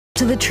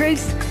to the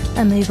truth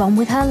and move on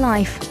with her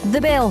life. The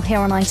Bill here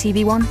on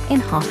ITV1 in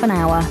half an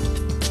hour.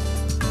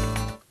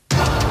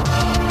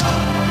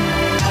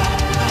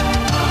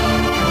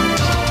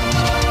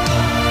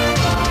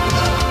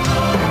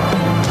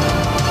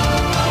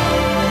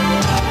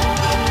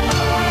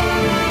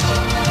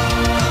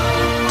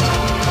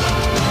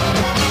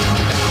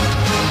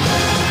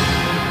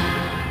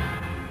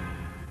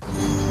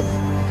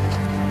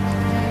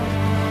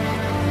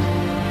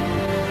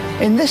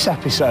 In this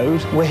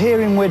episode, we're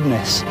here in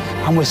Widnes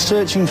and we're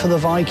searching for the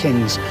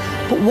Vikings.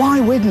 But why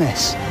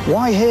Widnes?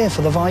 Why here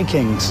for the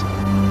Vikings?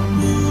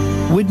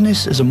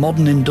 Widnes is a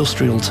modern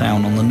industrial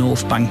town on the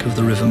north bank of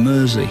the River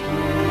Mersey,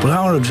 but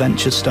our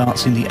adventure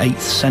starts in the 8th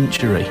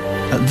century.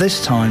 At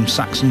this time,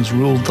 Saxons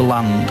ruled the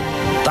land.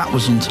 That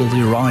was until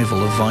the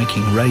arrival of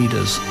Viking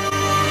raiders.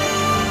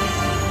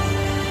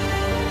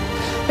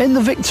 In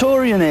the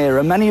Victorian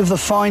era, many of the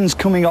finds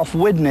coming off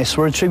Widnes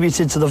were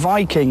attributed to the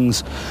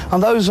Vikings,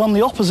 and those on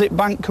the opposite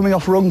bank coming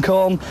off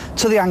Runcorn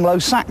to the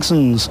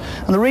Anglo-Saxons.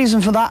 And the reason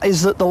for that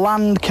is that the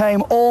land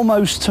came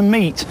almost to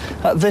meet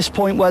at this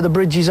point where the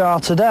bridges are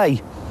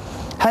today.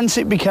 Hence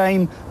it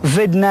became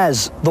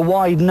Widnes, the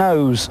wide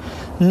nose,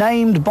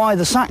 named by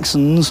the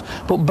Saxons,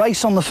 but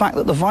based on the fact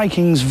that the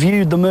Vikings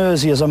viewed the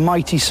Mersey as a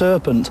mighty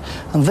serpent,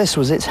 and this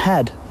was its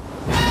head.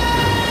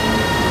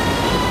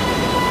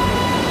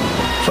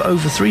 For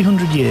over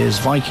 300 years,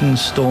 Vikings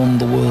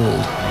stormed the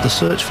world. The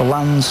search for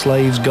land,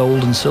 slaves,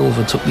 gold and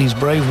silver took these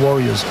brave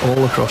warriors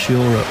all across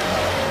Europe.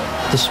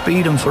 The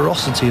speed and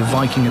ferocity of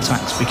Viking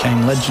attacks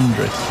became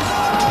legendary.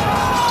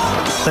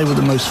 They were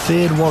the most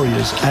feared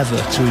warriors ever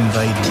to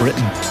invade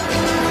Britain.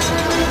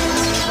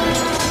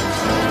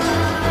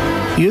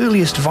 The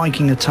earliest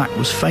Viking attack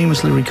was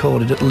famously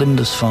recorded at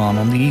Lindisfarne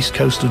on the east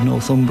coast of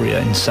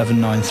Northumbria in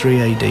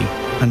 793 AD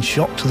and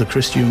shocked the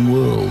Christian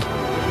world.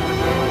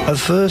 At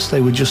first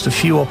they were just a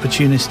few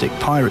opportunistic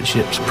pirate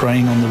ships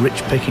preying on the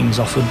rich pickings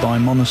offered by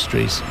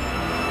monasteries.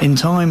 In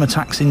time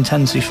attacks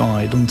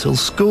intensified until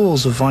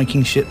scores of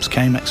Viking ships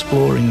came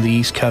exploring the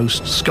east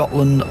coast,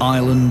 Scotland,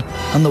 Ireland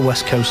and the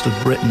west coast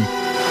of Britain.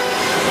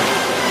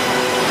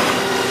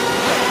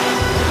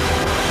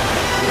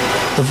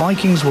 The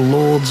Vikings were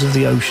lords of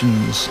the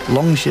oceans.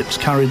 Longships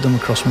carried them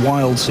across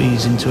wild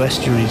seas into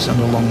estuaries and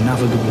along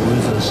navigable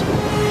rivers.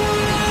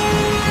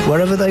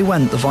 Wherever they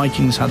went, the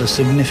Vikings had a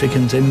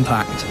significant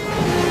impact.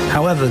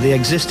 However, the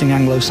existing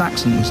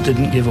Anglo-Saxons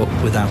didn't give up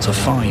without a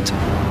fight.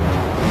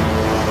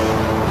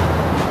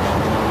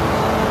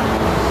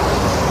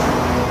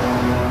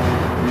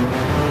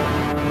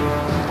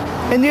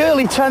 In the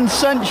early 10th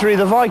century,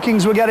 the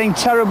Vikings were getting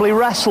terribly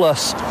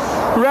restless.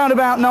 Around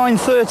about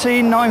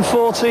 913,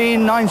 914,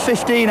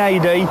 915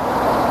 AD,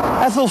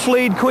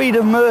 Ethelfled, Queen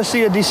of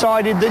Mercia,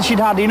 decided that she'd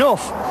had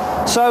enough.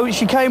 So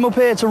she came up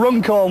here to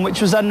Runcorn,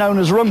 which was then known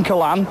as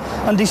Runcorn,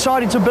 and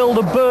decided to build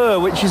a burh,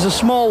 which is a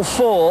small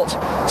fort,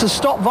 to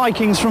stop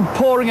Vikings from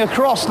pouring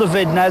across the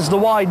Widnes, the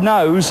wide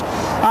nose,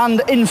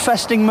 and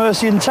infesting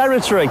Mercian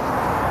territory.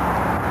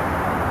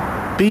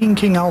 Being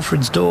King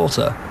Alfred's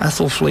daughter,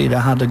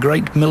 Ethelfleda had a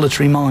great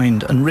military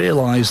mind and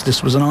realised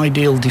this was an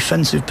ideal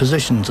defensive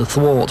position to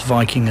thwart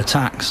Viking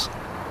attacks.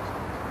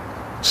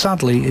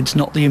 Sadly, it's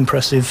not the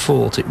impressive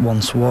fort it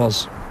once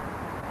was.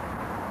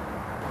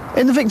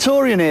 In the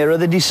Victorian era,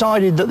 they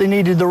decided that they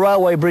needed the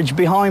railway bridge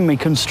behind me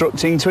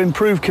constructing to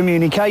improve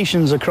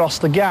communications across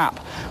the gap.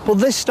 But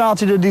this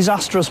started a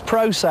disastrous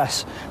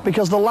process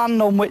because the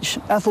land on which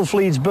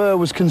Ethelfled's burh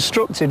was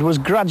constructed was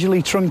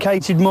gradually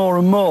truncated more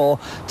and more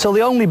till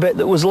the only bit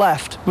that was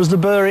left was the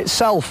burh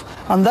itself,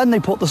 and then they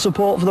put the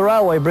support for the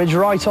railway bridge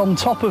right on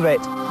top of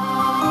it.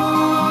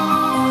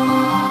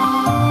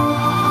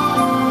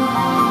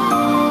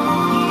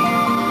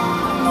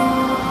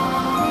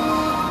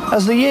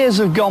 As the years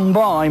have gone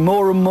by,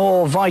 more and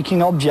more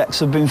Viking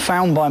objects have been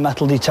found by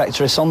metal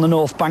detectorists on the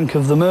north bank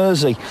of the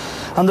Mersey,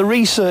 and the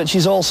research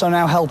is also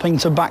now helping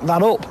to back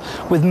that up,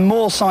 with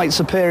more sites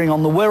appearing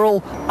on the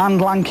Wirhalh and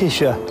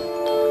Lancashire.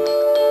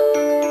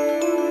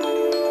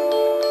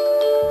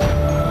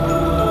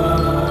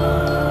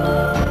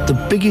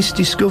 The biggest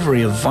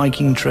discovery of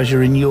Viking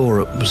treasure in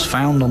Europe was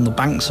found on the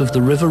banks of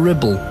the River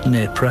Ribble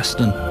near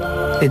Preston.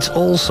 It's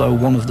also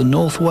one of the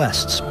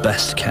Northwest's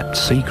best kept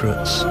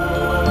secrets.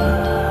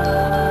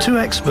 Two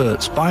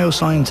experts,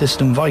 bioscientist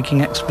and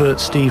Viking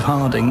expert Steve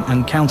Harding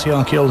and county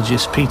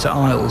archaeologist Peter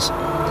Isles,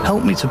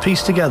 helped me to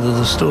piece together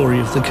the story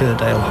of the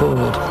Cuerdale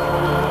hoard.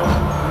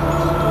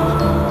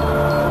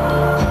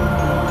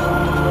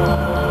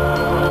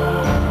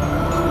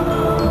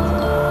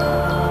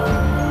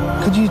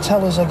 Could you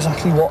tell us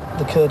exactly what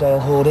the Cuerdale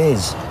hoard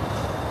is?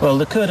 Well,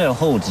 the Cuerdale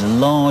hoard is a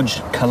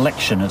large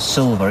collection of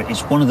silver.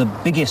 It's one of the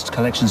biggest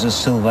collections of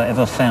silver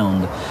ever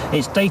found.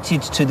 It's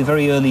dated to the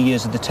very early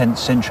years of the 10th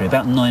century,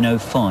 about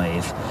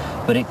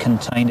 905, but it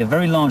contained a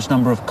very large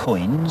number of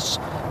coins,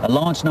 a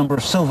large number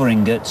of silver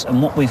ingots,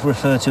 and what we've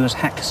referred to as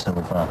hack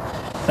silver.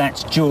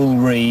 That's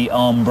jewellery,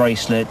 arm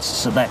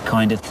bracelets, that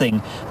kind of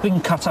thing,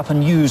 being cut up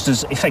and used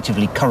as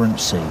effectively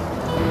currency.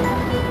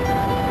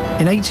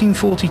 In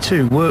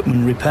 1842,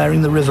 workmen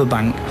repairing the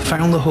riverbank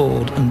found the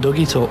hoard and dug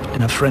it up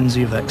in a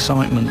frenzy of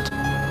excitement.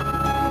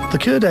 The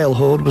Cuerdale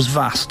hoard was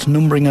vast,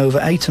 numbering over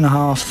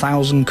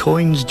 8,500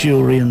 coins,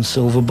 jewellery and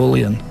silver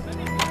bullion.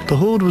 The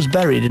hoard was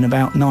buried in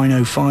about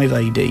 905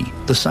 AD,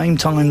 the same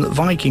time that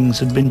Vikings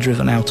had been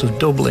driven out of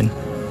Dublin.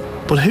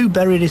 But who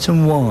buried it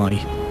and why?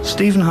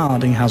 Stephen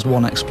Harding has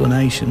one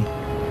explanation.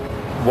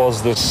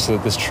 Was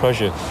this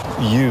treasure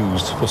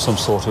used for some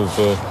sort of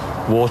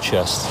war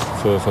chest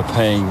for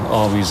paying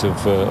armies of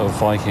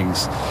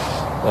Vikings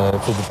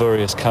for the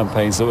various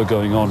campaigns that were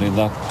going on in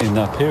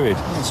that period?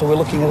 So we're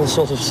looking at a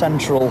sort of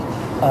central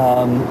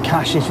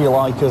cache, if you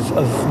like,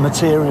 of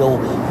material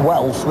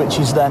wealth, which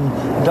is then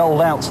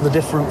doled out to the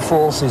different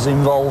forces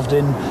involved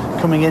in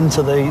coming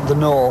into the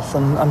north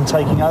and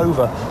taking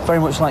over. Very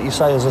much like you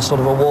say, as a sort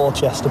of a war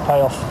chest to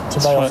pay off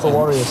the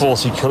warriors.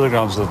 40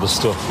 kilograms of the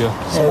stuff, yeah.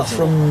 So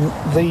from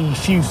the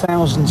few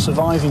thousand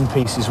surviving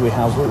pieces we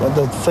have,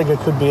 the figure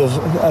could be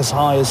as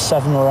high as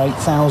 7,000 or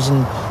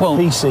 8,000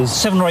 pieces.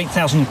 7,000 or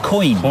 8,000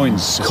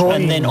 coins.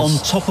 And then on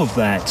top of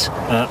that,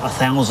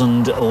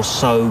 1,000 or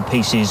so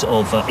pieces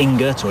of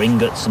ingot or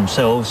ingots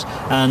themselves,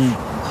 and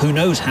who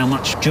knows how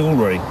much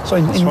jewellery. So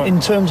in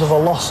terms of a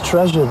lost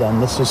treasure then,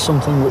 this is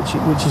something which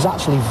is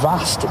actually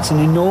vast. It's an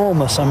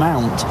enormous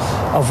amount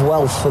of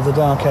wealth for the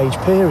Dark Age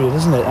period,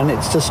 isn't it? And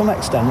it's, to some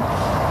extent,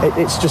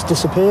 it's just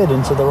disappeared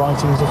into the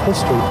writings of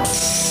history.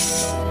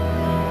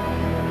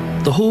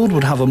 The hoard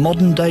would have a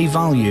modern day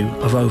value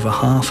of over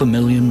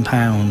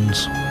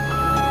 £500,000.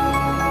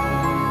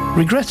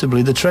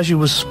 Regrettably, the treasure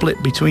was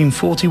split between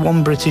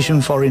 41 British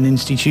and foreign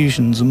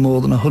institutions and more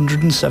than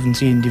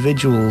 170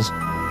 individuals,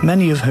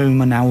 many of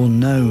whom are now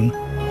unknown.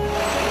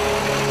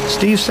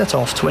 Steve set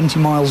off 20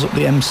 miles up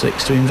the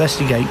M6 to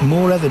investigate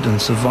more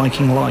evidence of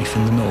Viking life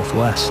in the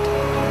northwest.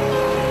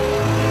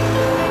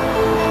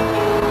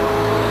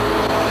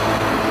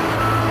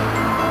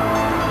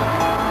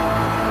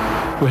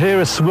 We're here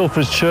at St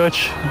Wilfrid's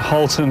Church,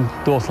 Halton,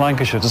 North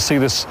Lancashire, to see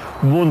this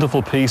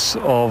wonderful piece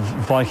of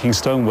Viking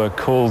stonework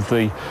called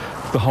the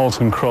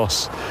Halton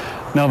Cross.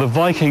 Now, the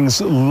Vikings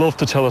love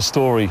to tell a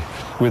story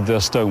with their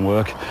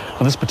stonework,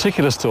 and this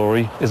particular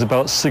story is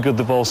about Sigurd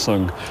the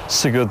Volsung,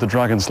 Sigurd the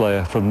Dragon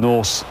Slayer from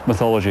Norse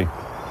mythology.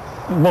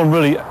 One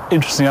really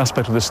interesting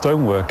aspect of this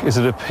stonework is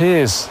it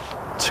appears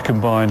to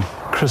combine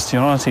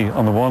Christianity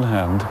on the one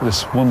hand,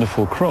 this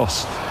wonderful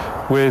cross,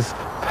 with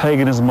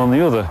paganism on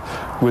the other,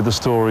 with the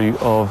story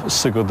of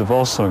Sigurd the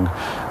Volsung,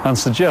 and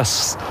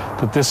suggests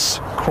that this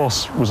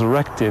cross was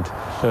erected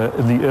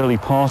in the early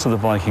part of the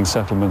Viking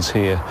settlements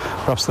here,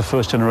 perhaps the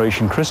first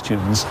generation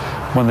Christians,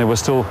 when they were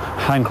still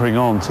hankering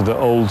on to the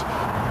old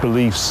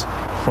beliefs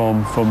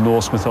from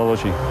Norse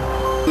mythology.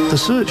 The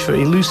search for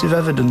elusive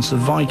evidence of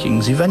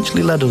Vikings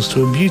eventually led us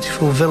to a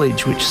beautiful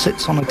village which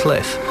sits on a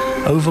cliff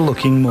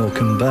overlooking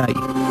Morecambe Bay.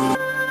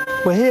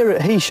 We're here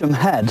at Heysham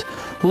Head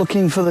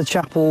looking for the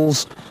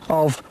chapels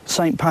of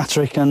St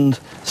Patrick and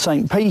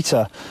St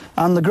Peter,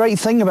 and the great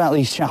thing about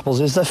these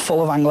chapels is they're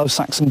full of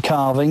Anglo-Saxon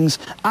carvings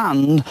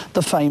and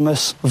the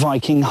famous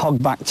Viking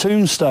Hogback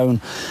tombstone.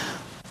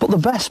 But the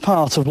best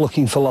part of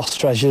looking for lost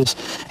treasures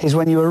is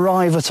when you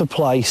arrive at a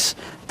place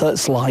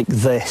that's like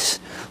this,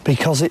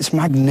 because it's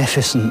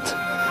magnificent.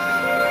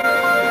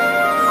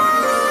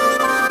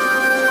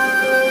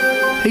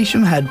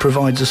 Heysham Head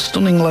provides a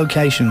stunning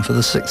location for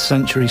the 6th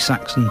century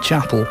Saxon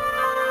chapel.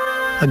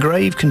 A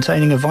grave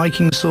containing a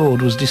Viking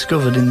sword was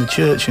discovered in the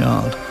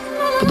churchyard,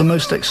 but the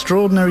most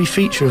extraordinary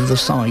feature of the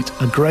site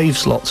are grave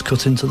slots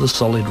cut into the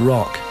solid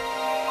rock.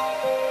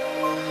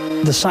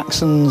 The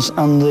Saxons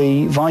and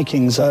the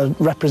Vikings are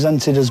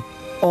represented as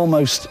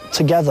almost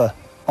together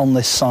on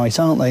this site,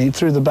 aren't they,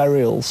 through the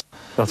burials?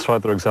 That's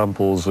right, there are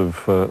examples of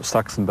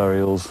Saxon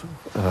burials,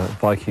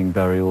 Viking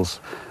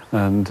burials,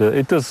 and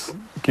it does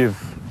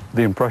give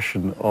the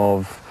impression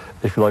of,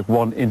 if you like,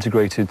 one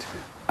integrated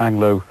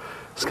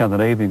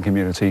Anglo-Scandinavian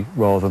community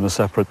rather than a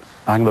separate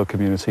Anglo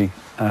community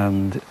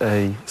and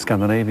a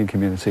Scandinavian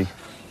community.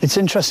 It's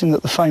interesting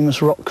that the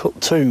famous rock-cut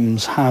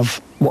tombs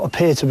have what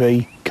appear to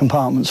be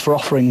compartments for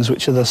offerings,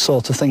 which are the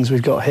sort of things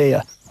we've got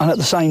here. And at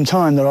the same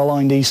time, they're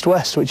aligned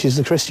east-west, which is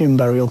the Christian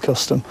burial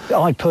custom.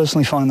 I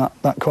personally find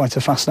that quite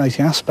a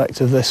fascinating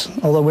aspect of this,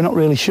 although we're not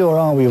really sure,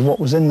 are we, of what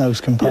was in those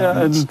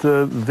compartments.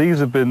 Yeah, and these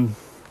have been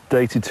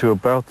dated to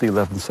about the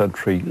 11th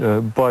century,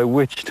 by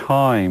which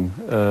time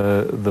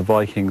the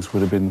Vikings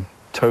would have been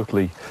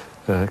totally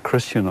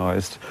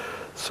Christianised.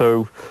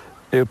 So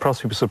it would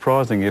perhaps be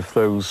surprising if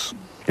those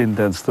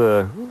indents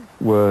there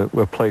were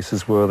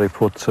places where they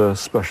put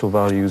special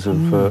values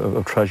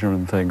of treasure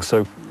and things.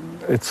 So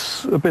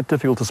it's a bit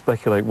difficult to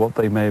speculate what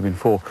they may have been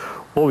for.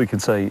 All we can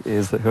say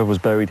is that whoever was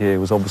buried here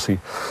was obviously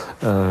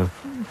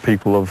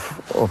people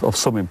of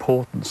some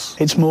importance.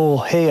 It's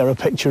more here a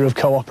picture of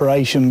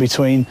cooperation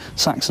between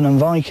Saxon and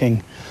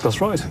Viking.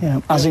 That's right.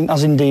 Yeah, as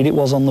indeed it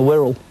was on the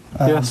Wirral.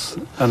 Yes,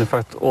 and in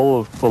fact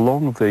all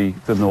along the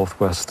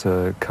northwest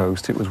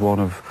coast it was one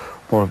of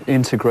more of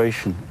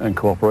integration and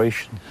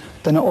cooperation.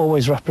 They're not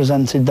always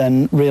represented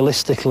then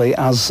realistically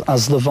as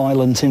the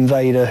violent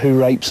invader who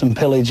rapes and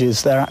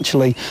pillages. They're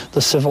actually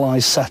the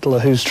civilised settler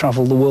who's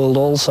travelled the world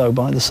also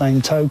by the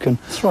same token.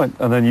 That's right,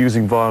 and then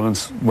using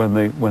violence when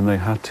they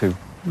had to,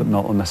 but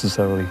not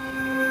unnecessarily.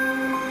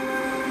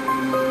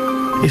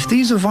 If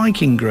these are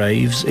Viking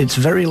graves, it's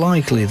very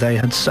likely they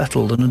had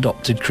settled and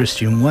adopted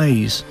Christian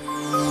ways.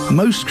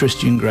 Most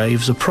Christian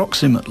graves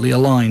approximately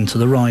align to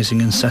the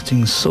rising and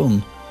setting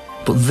sun,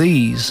 but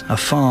these are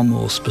far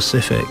more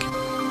specific.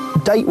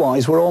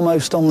 Date-wise, we're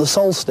almost on the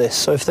solstice,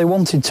 so if they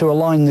wanted to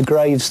align the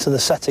graves to the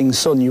setting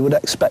sun, you would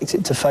expect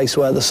it to face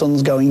where the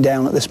sun's going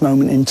down at this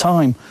moment in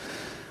time.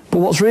 But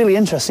what's really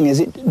interesting is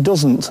it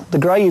doesn't. The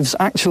graves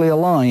actually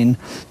align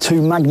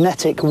to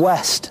magnetic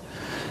west,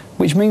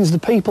 which means the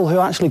people who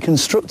actually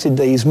constructed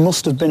these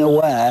must have been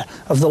aware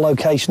of the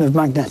location of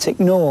magnetic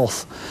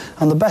north.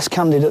 And the best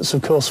candidates,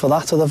 of course, for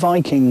that are the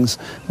Vikings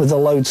with the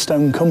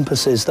lodestone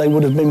compasses. They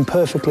would have been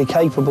perfectly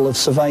capable of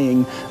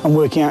surveying and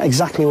working out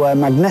exactly where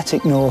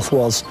magnetic north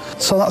was.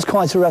 So that's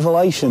quite a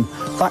revelation.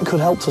 That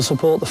could help to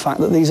support the fact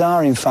that these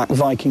are, in fact,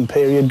 Viking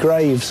period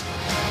graves.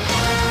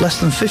 Less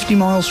than 50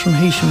 miles from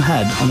Heysham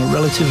Head, on a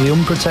relatively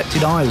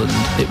unprotected island,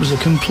 it was a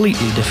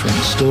completely different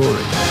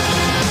story.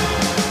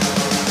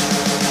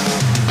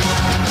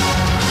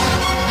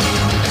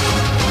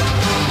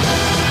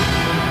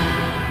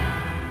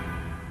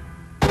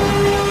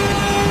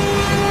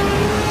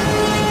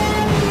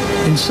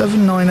 In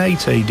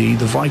 798 AD,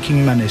 the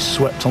Viking menace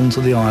swept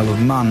onto the Isle of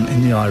Man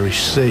in the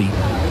Irish Sea,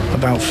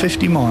 about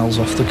 50 miles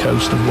off the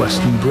coast of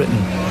western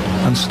Britain,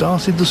 and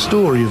started the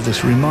story of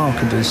this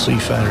remarkable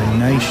seafaring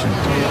nation.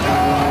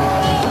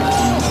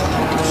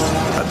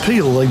 At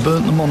Peel, they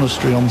burnt the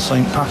monastery on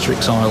St.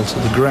 Patrick's Isle to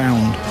the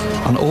ground,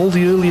 and all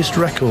the earliest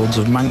records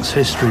of Manx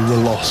history were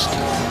lost.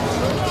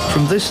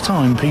 From this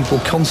time, people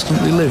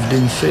constantly lived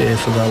in fear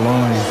for their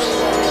lives.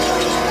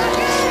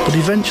 But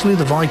eventually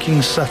the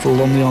Vikings settled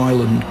on the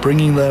island,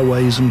 bringing their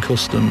ways and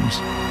customs.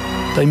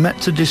 They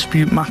met to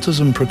dispute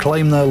matters and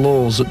proclaim their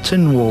laws at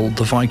Tynwald,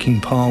 the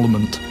Viking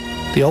Parliament,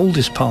 the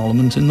oldest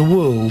parliament in the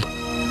world,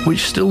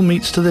 which still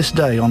meets to this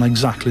day on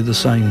exactly the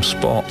same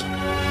spot.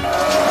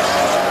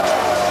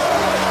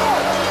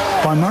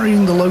 By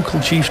marrying the local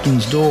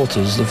chieftain's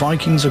daughters, the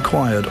Vikings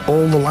acquired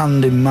all the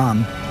land in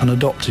Man and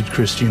adopted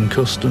Christian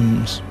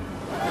customs.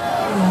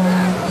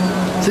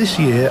 This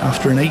year,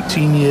 after an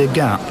 18-year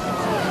gap,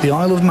 the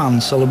Isle of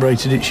Man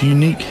celebrated its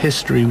unique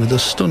history with a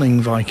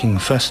stunning Viking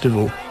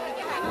festival.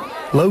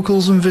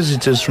 Locals and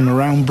visitors from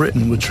around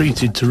Britain were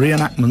treated to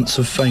reenactments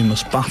of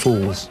famous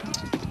battles.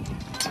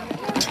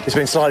 It's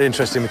been slightly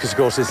interesting because, of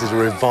course, this is a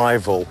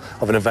revival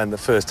of an event that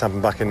first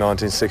happened back in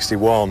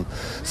 1961.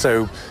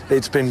 So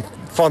it's been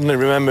fondly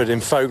remembered in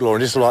folklore,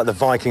 and just like the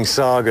Viking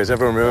sagas,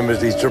 everyone remembers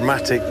these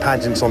dramatic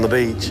pageants on the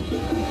beach.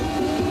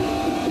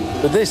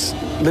 But this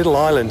little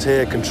island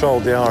here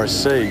controlled the Irish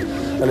Sea,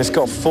 and it's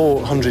got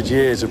 400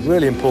 years of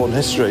really important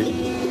history.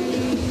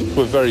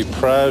 We're very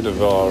proud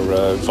of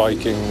our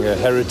Viking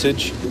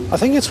heritage. I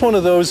think it's one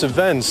of those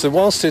events that,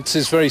 whilst it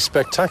is very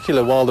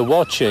spectacular while they're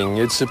watching,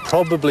 it's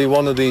probably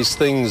one of these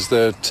things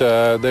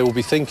that they will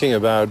be thinking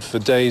about for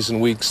days and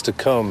weeks to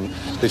come.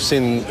 They've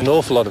seen an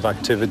awful lot of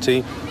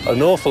activity,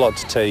 an awful lot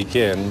to take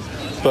in,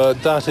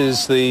 but that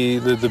is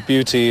the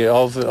beauty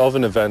of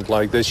an event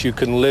like this. You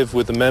can live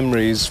with the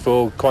memories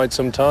for quite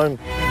some time.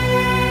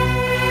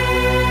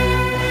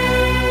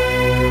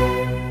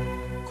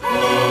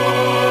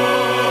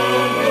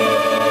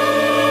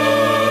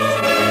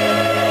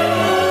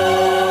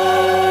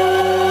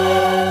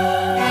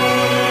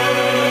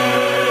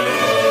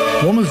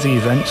 One of the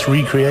events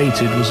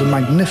recreated was a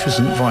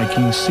magnificent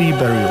Viking sea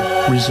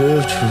burial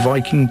reserved for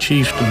Viking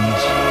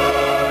chieftains.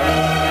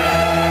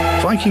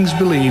 Vikings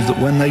believed that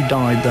when they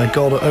died, their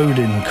god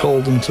Odin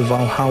called them to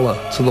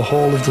Valhalla, to the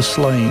Hall of the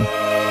Slain,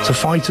 to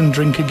fight and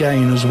drink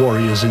again as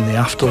warriors in the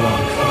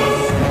afterlife.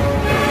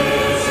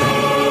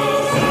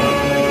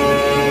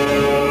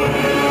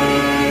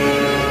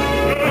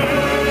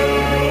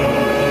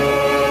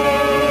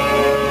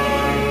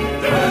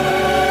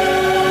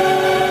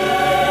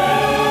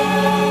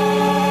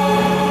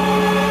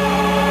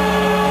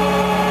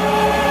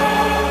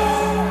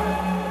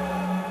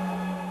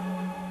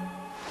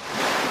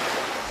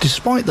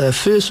 Despite their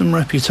fearsome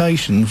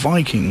reputation,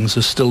 Vikings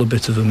are still a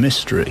bit of a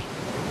mystery.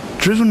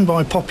 Driven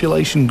by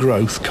population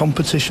growth,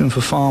 competition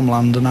for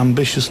farmland and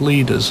ambitious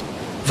leaders,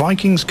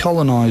 Vikings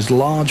colonised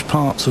large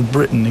parts of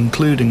Britain,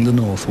 including the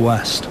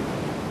northwest.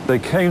 They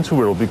came to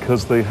Wirral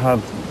because they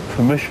had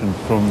permission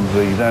from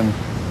the then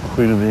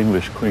Queen of the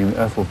English, Queen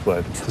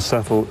Ethelfled, to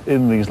settle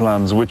in these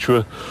lands, which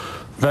were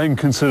then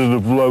considered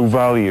of low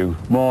value,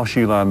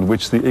 marshy land,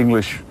 which the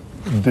English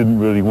didn't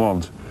really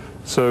want.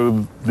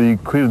 So the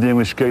Queen of the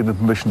English gave them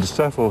permission to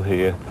settle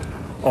here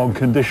on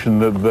condition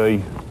that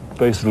they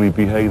basically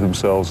behave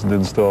themselves and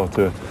didn't start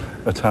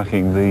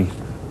attacking the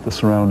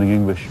surrounding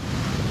English.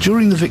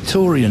 During the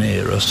Victorian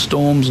era,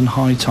 storms and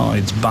high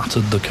tides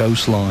battered the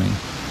coastline.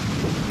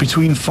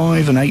 Between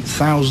 5,000 and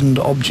 8,000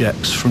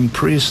 objects from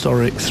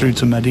prehistoric through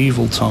to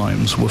medieval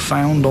times were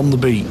found on the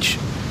beach,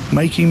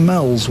 making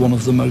Meols one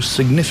of the most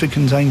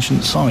significant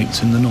ancient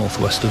sites in the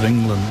northwest of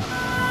England.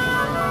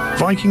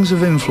 Vikings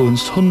have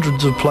influenced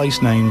hundreds of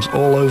place names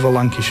all over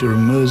Lancashire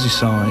and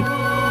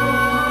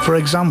Merseyside. For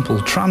example,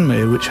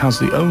 Tranmere, which has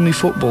the only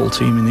football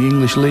team in the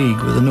English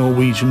League with a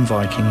Norwegian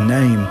Viking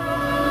name.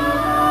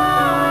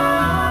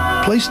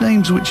 Place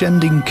names which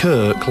end in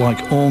Kirk, like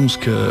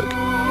Ormskirk,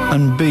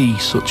 and B,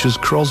 such as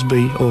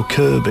Crosby or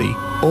Kirby,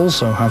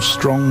 also have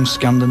strong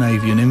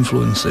Scandinavian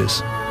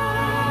influences.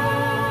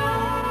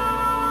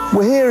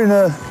 We're here in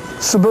a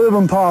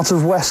suburban part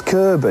of West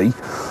Kirby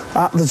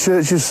at the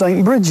Church of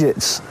St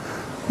Bridget's.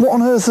 What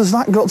on earth has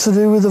that got to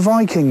do with the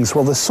Vikings?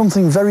 Well, there's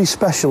something very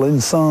special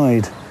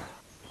inside.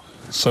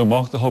 So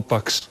Mark, the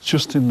Hogback's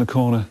just in the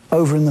corner.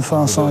 Over in the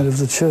far side of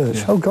the church.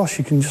 Yeah. Oh gosh,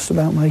 you can just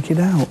about make it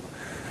out.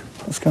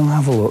 Let's go and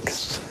have a look.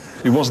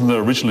 It wasn't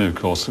there originally, of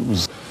course. It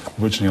was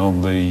originally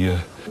on the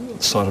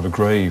side of a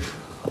grave.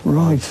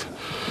 Right.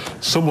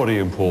 Somebody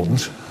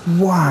important.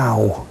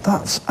 Wow,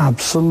 that's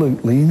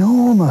absolutely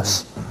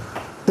enormous.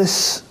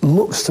 This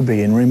looks to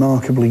be in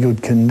remarkably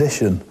good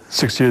condition.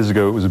 6 years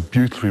ago, it was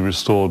beautifully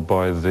restored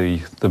by the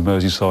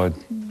Merseyside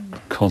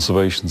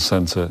Conservation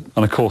Centre.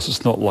 And of course,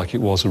 it's not like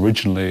it was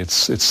originally.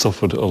 It's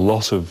suffered a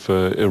lot of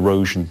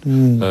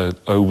erosion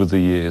over the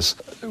years.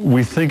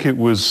 We think it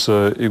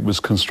was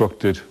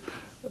constructed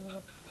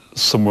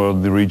somewhere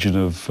in the region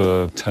of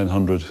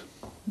 1000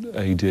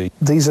 AD.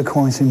 These are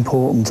quite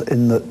important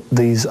in that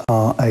these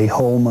are a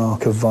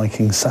hallmark of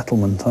Viking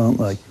settlement, aren't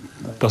they?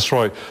 That's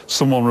right.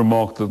 Someone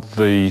remarked that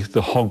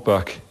the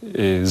Hogback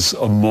is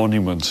a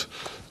monument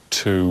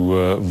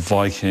to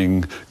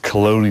Viking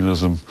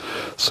colonialism,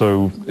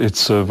 so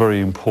it's a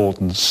very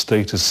important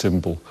status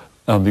symbol.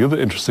 And the other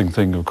interesting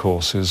thing, of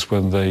course, is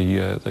when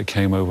they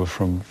came over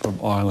from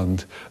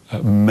Ireland,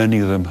 many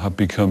of them have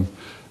become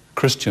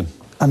Christian.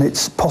 And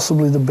it's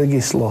possibly the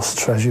biggest lost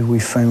treasure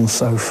we've found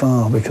so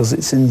far, because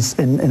it's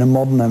in a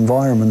modern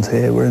environment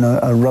here. We're in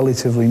a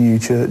relatively new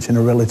church in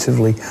a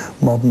relatively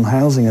modern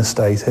housing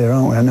estate here,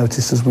 aren't we? I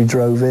noticed as we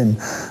drove in,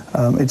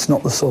 it's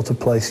not the sort of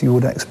place you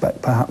would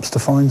expect perhaps to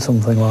find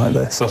something like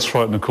this. That's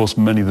right, and of course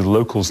many of the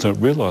locals don't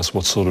realise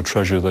what sort of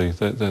treasure they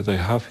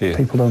have here.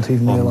 People don't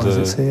even realise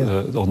it's here.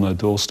 On their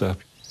doorstep.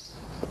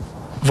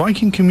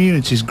 Viking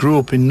communities grew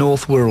up in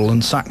North Wirral,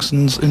 and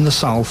Saxons in the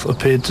south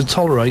appeared to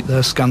tolerate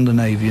their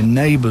Scandinavian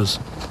neighbours.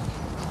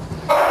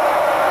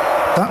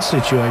 That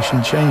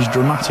situation changed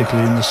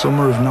dramatically in the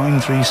summer of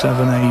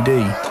 937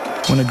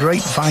 AD, when a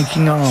great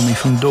Viking army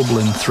from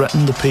Dublin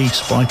threatened the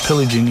peace by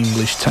pillaging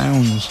English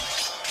towns.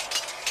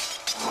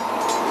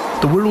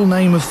 The Wirral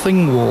name of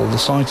Thingwall, the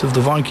site of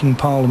the Viking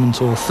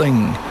Parliament or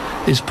Thing,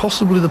 is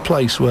possibly the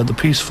place where the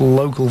peaceful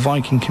local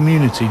Viking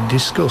community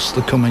discussed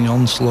the coming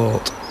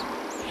onslaught.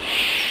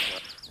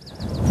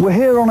 We're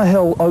here on a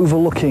hill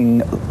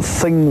overlooking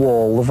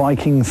Thingwall, the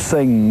Viking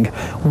Thing.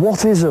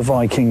 What is a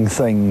Viking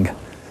Thing?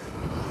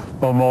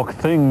 Well, Mark,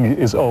 Thing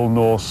is Old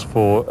Norse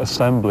for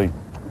assembly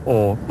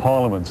or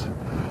parliament.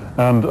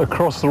 And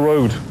across the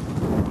road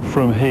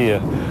from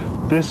here,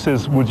 this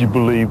is, would you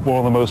believe, one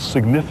of the most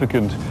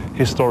significant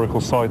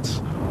historical sites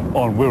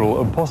on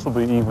Wirral, and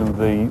possibly even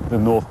the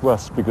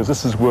northwest, because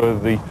this is where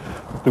the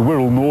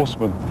Wirral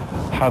Norsemen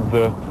had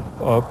their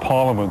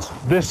parliament.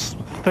 This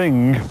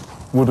Thing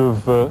would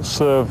have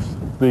served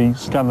the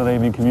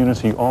Scandinavian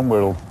community on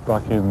Wirral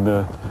back in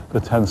the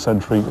 10th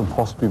century and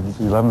possibly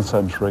the 11th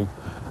century.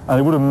 And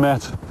it would have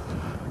met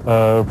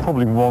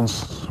probably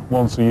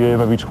once a year,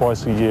 maybe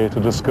twice a year, to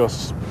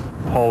discuss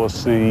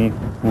policy,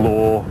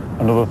 law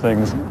and other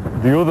things.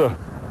 The other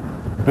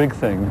big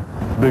thing,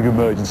 big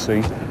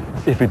emergency,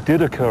 if it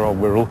did occur on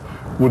Wirral,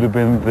 would have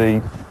been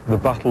the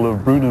Battle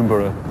of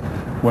Brunanburh,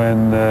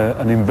 when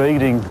an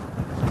invading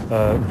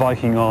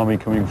Viking army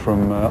coming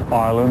from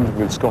Ireland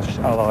with Scottish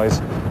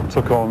allies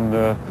took on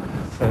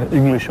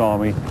English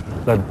army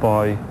led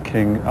by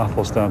King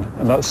Athelstan,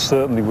 and that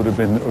certainly would have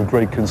been of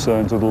great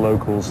concern to the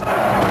locals. The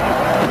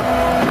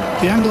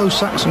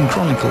Anglo-Saxon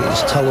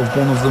chronicles tell of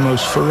one of the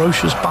most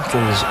ferocious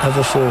battles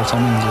ever fought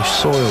on English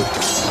soil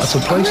at a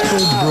place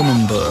called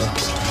Brunanburh,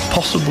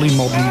 possibly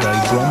modern-day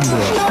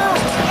Bromburgh.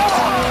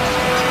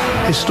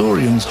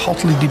 Historians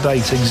hotly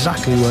debate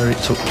exactly where it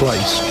took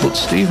place, but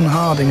Stephen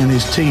Harding and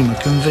his team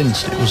are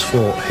convinced it was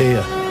fought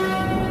here.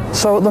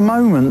 So at the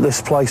moment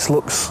this place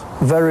looks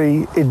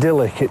very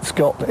idyllic. It's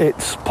got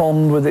its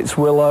pond with its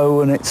willow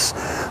and its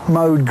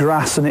mowed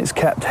grass and its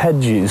kept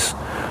hedges.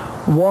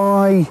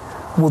 Why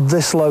would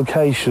this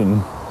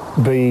location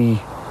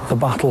be the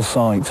battle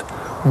site?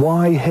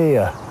 Why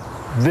here?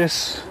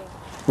 This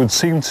would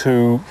seem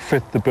to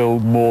fit the bill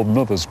more than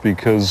others,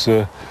 because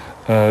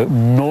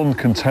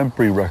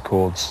non-contemporary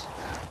records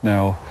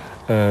now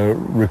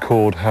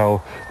record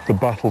how the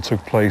battle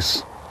took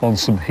place on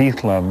some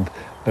heathland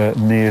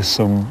near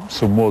some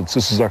woods.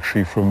 This is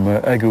actually from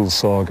Egil's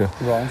saga.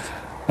 Right.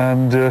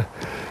 And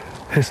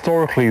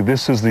historically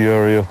this is the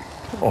area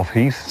of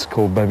heath. It's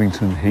called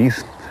Bebington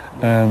Heath,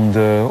 and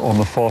on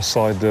the far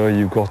side there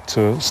you've got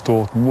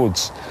Staunton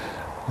Woods.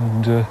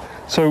 And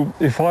so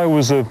if I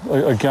was a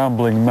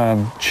gambling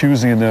man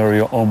choosing an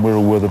area on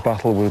Wirral where the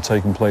battle would have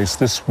taken place,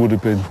 this would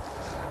have been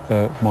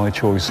my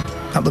choice.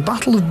 At the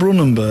Battle of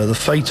Brunanburh, the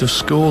fate of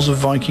scores of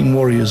Viking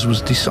warriors was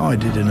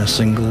decided in a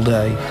single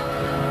day.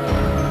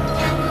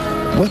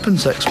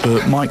 Weapons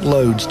expert Mike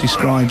Loades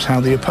describes how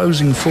the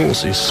opposing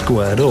forces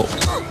squared up.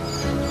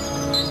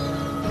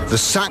 The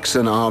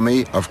Saxon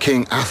army of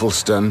King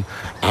Athelstan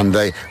and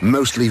the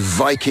mostly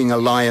Viking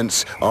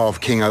alliance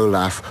of King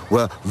Olaf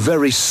were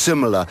very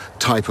similar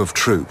type of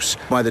troops.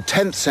 By the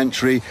 10th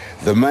century,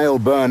 the male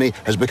byrnie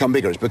has become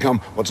bigger. It's become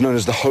what's known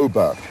as the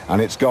hauberk,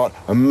 and it's got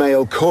a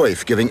male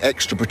coif giving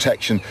extra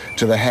protection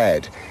to the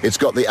head. It's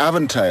got the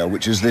aventail,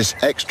 which is this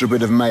extra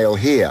bit of mail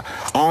here,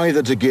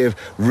 either to give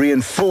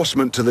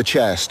reinforcement to the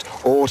chest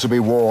or to be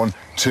worn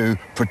to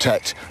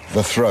protect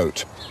the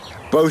throat.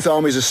 Both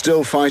armies are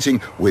still fighting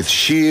with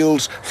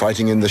shields,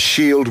 fighting in the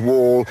shield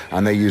wall,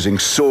 and they're using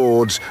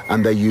swords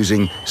and they're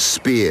using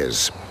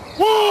spears.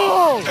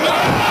 Whoa!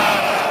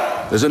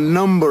 There's a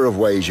number of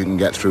ways you can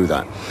get through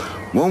that.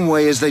 One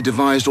way is they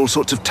devised all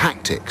sorts of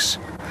tactics.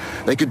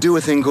 They could do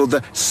a thing called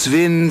the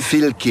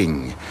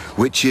svinfylking,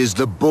 which is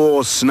the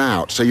boar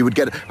snout. So you would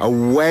get a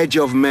wedge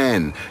of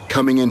men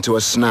coming into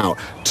a snout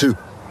to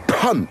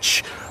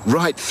punch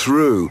right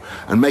through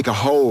and make a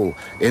hole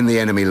in the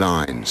enemy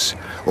lines.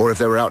 Or if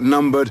they were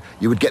outnumbered,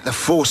 you would get the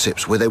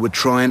forceps, where they would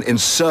try and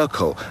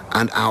encircle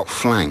and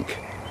outflank.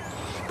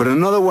 But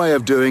another way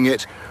of doing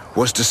it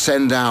was to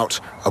send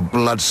out a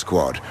blood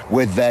squad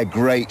with their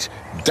great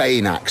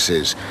Dane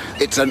axes.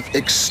 It's an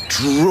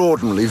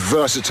extraordinarily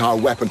versatile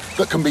weapon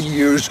that can be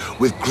used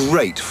with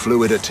great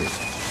fluidity.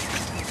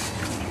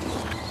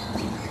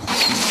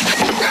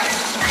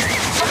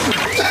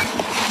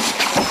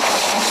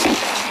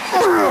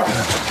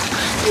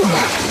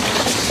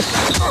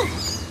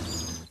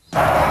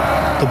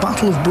 The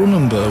Battle of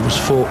Brunanburh was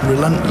fought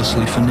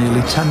relentlessly for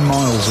nearly 10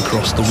 miles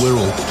across the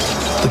Wirral.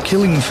 The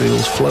killing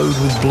fields flowed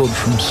with blood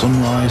from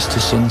sunrise to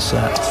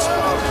sunset.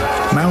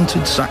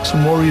 Mounted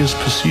Saxon warriors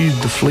pursued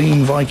the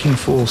fleeing Viking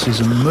forces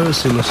and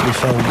mercilessly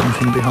felled them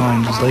from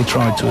behind as they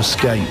tried to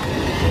escape.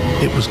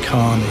 It was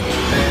carnage.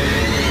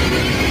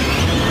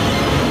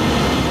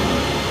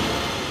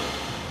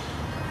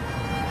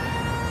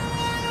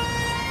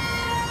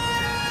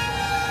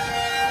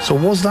 So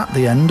was that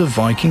the end of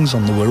Vikings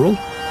on the Wirral?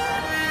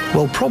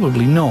 Well,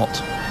 probably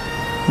not.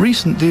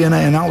 Recent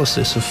DNA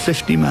analysis of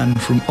 50 men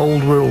from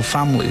old Wirral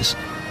families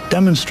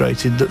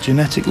demonstrated that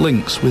genetic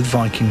links with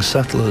Viking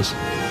settlers.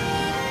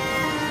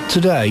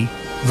 Today,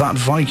 that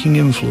Viking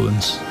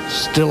influence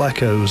still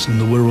echoes in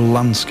the Wirral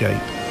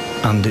landscape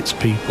and its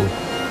people.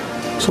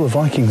 So the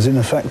Vikings, in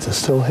effect, are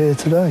still here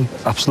today?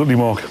 Absolutely,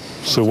 Mark.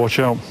 So watch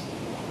out.